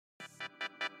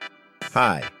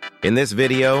Hi, in this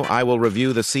video, I will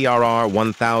review the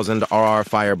CBR1000RR-R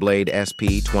Fireblade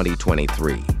SP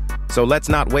 2023. So let's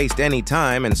not waste any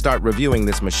time and start reviewing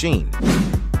this machine.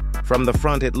 From the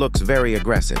front, it looks very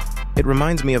aggressive. It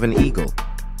reminds me of an eagle.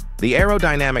 The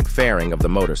aerodynamic fairing of the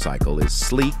motorcycle is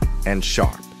sleek and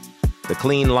sharp. The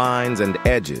clean lines and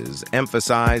edges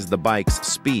emphasize the bike's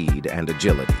speed and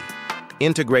agility.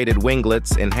 Integrated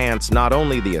winglets enhance not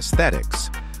only the aesthetics,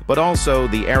 but also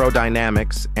the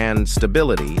aerodynamics and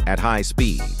stability at high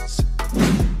speeds.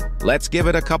 Let's give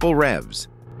it a couple revs.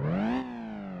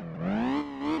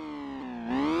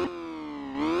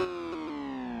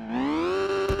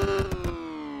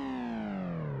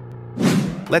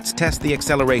 Let's test the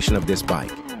acceleration of this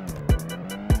bike.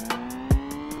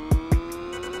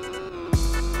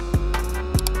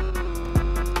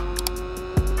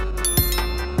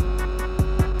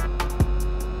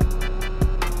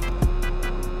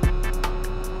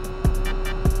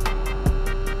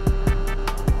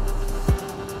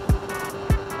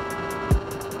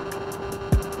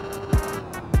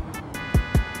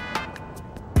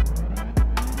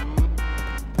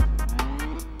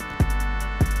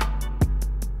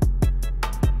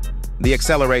 The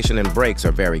acceleration and brakes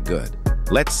are very good.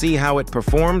 Let's see how it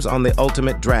performs on the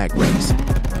ultimate drag race.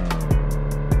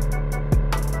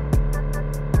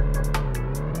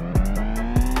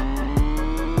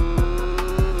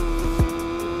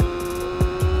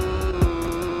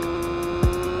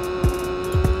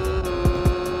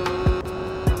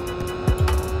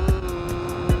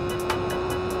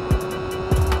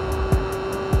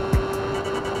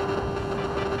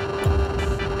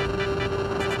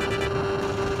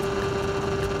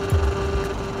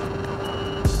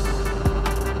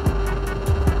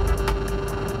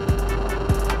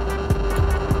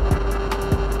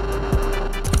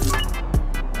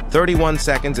 "31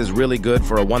 seconds is really good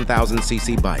for a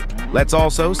 1000cc bike. Let's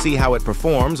also see how it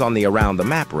performs on the around the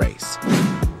map race.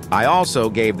 I also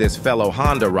gave this fellow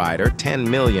Honda rider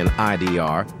 10 million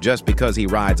IDR just because he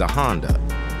rides a Honda.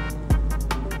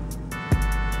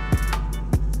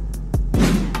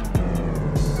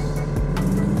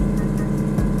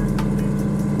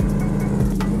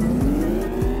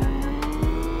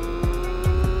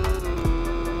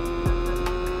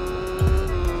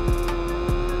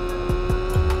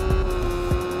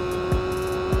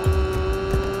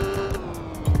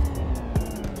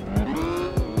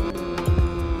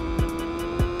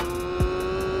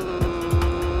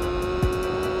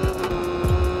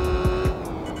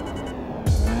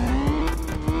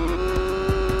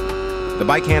 The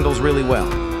bike handles really well.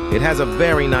 It has a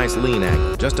very nice lean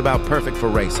angle, just about perfect for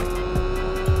racing.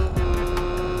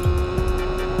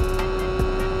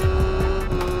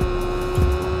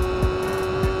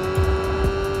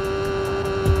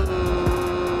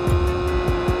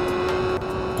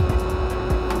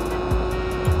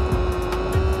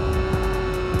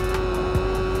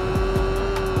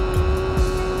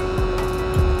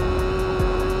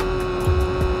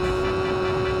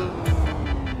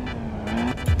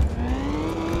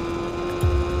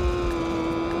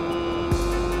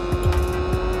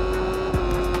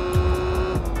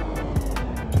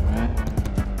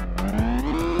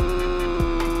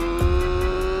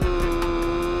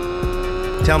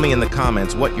 Tell me in the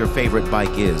comments what your favorite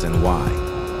bike is and why.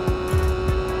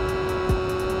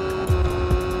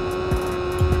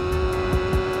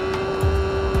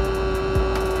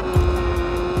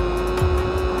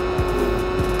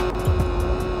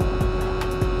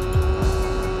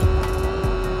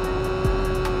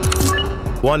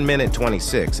 One minute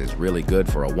 26 is really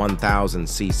good for a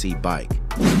 1000cc bike.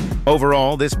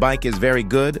 Overall, this bike is very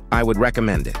good. I would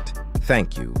recommend it.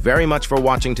 Thank you very much for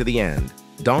watching to the end.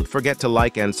 Don't forget to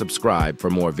like and subscribe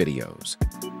for more videos.